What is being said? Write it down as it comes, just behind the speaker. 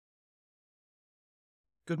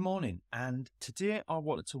Good morning, and today I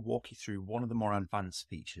wanted to walk you through one of the more advanced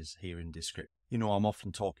features here in Descript. You know, I'm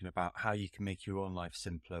often talking about how you can make your own life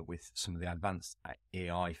simpler with some of the advanced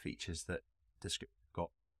AI features that Descript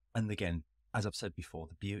got. And again, as I've said before,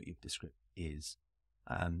 the beauty of Descript is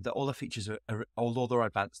that all the features are, although they're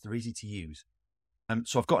advanced, they're easy to use.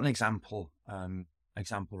 So I've got an example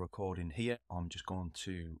recording here. I'm just going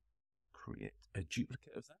to create a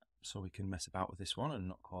duplicate of that so we can mess about with this one and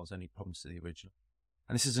not cause any problems to the original.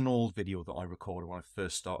 And this is an old video that I recorded when I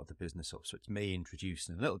first started the business up. So it's me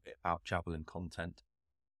introducing a little bit about Javelin content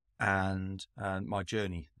and my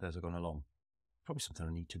journey as I've gone along. Probably something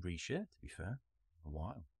I need to reshare, to be fair, a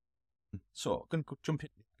while. So I'm going to jump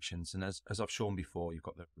into the actions. And as I've shown before, you've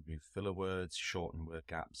got the remove filler words, shorten word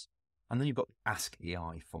gaps. And then you've got the Ask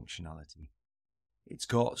AI functionality. It's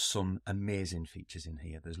got some amazing features in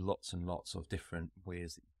here. There's lots and lots of different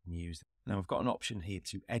ways that you can use it. Now I've got an option here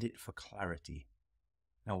to edit for clarity.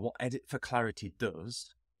 Now, what Edit for Clarity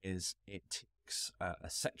does is it takes a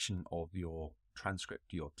section of your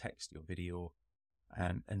transcript, your text, your video,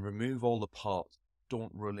 and remove all the parts that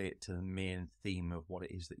don't relate to the main theme of what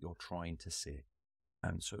it is that you're trying to say.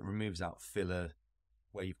 So it removes out filler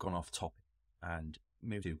where you've gone off topic and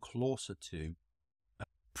moves you closer to a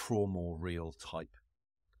promo reel type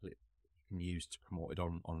clip you can use to promote it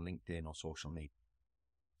on LinkedIn or social media.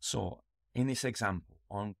 So in this example,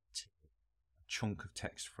 I'm chunk of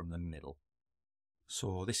text from the middle.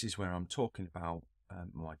 So this is where I'm talking about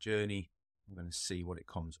my journey. I'm going to see what it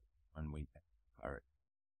comes when we edit.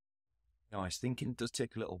 Nice thinking. It does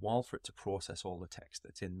take a little while for it to process all the text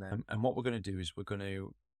that's in there. And what we're going to do is we're going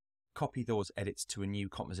to copy those edits to a new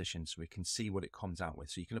composition so we can see what it comes out with.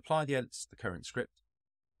 So you can apply the edits to the current script.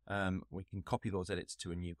 We can copy those edits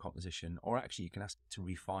to a new composition, or actually you can ask it to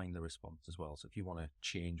refine the response as well. So if you want to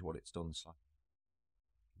change what it's done slightly,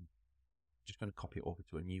 just going to copy it over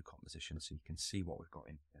to a new composition so you can see what we've got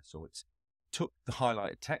in here. So it's took the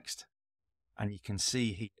highlighted text and you can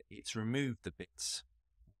see here it's removed the bits.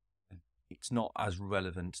 It's not as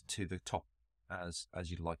relevant to the top as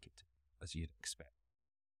you'd like it to, as you'd expect.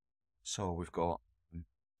 So we've got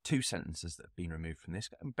 2 sentences that have been removed from this.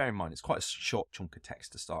 And bear in mind, it's quite a short chunk of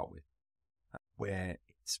text to start with, where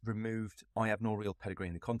it's removed, I have no real pedigree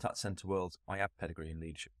in the contact center world. I have pedigree in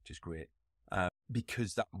leadership, which is great.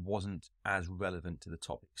 Because that wasn't as relevant to the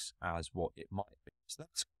topics as what it might be. So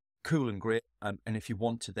that's cool and great. And if you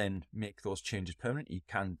want to then make those changes permanent, you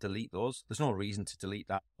can delete those. There's no reason to delete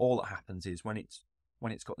that. All that happens is when it's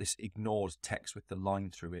got this ignored text with the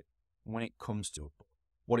line through it, when it comes to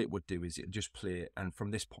what it would do is it just play it, and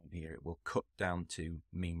from this point here, it will cut down to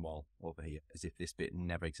meanwhile over here, as if this bit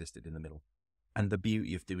never existed in the middle. And the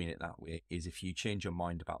beauty of doing it that way is if you change your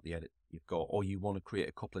mind about the edit you've got, or you want to create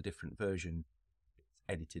a couple of different versions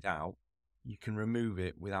edited out, you can remove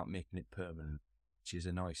it without making it permanent, which is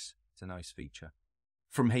a nice feature.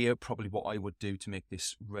 From here, probably what I would do to make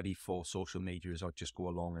this ready for social media is I'd just go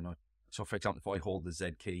along and so for example, if I hold the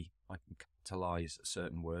Z key, I can capitalize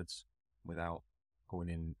certain words without going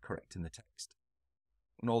in and correcting the text.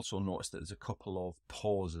 And also notice that there's a couple of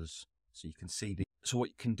pauses, so you can see so what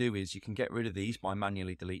you can do is you can get rid of these by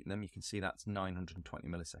manually deleting them. You can see that's 920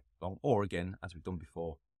 milliseconds long, or again, as we've done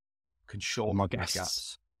before, can shorten the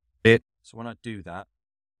gaps. So when I do that,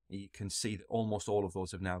 you can see that almost all of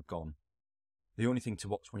those have now gone. The only thing to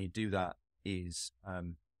watch when you do that is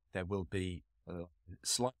there will be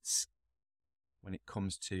slight when it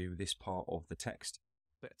comes to this part of the text.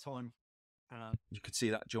 Bit of time. You can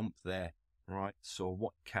see that jump there, right? So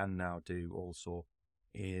what you can now do also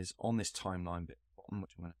is on this timeline bit bottom,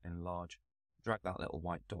 which I'm going to enlarge, drag that little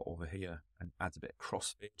white dot over here and add a bit of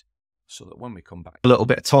crossfade so that when we come back, a little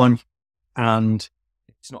bit of time and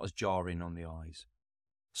it's not as jarring on the eyes.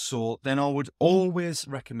 So then I would always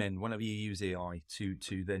recommend whenever you use AI to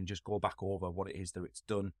then just go back over what it is that it's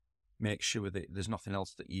done. Make sure that there's nothing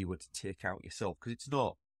else that you would take out yourself, because it's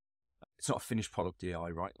not a finished product AI,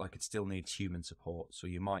 right? Like it still needs human support. So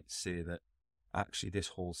you might say that actually this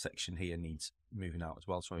whole section here needs moving out as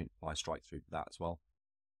well. So I strike through that as well.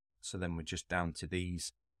 So then we're just down to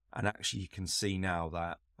these. And actually you can see now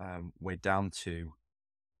that we're down to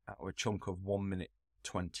a chunk of 1 minute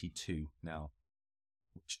 22 now,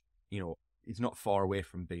 which, you know, is not far away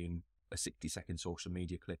from being a 60-second social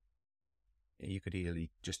media clip. You could easily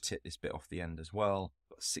just tip this bit off the end as well.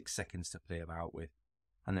 Got 6 seconds to play about with.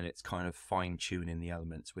 And then it's kind of fine-tuning the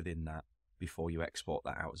elements within that before you export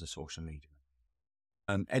that out as a social media.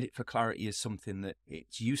 Edit for Clarity is something that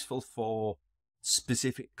it's useful for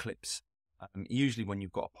specific clips. Usually when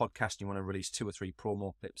you've got a podcast and you want to release 2 or 3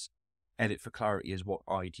 promo clips, Edit for Clarity is what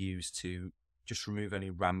I'd use to just remove any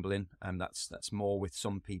rambling, and that's more with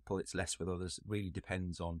some people, it's less with others. It really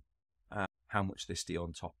depends on how much they steal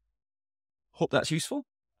on top. Hope that's useful.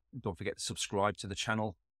 Don't forget to subscribe to the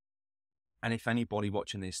channel. And if anybody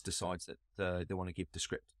watching this decides that they want to give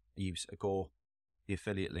Descript a go, the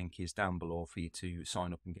affiliate link is down below for you to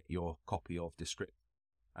sign up and get your copy of Descript.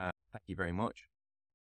 Thank you very much.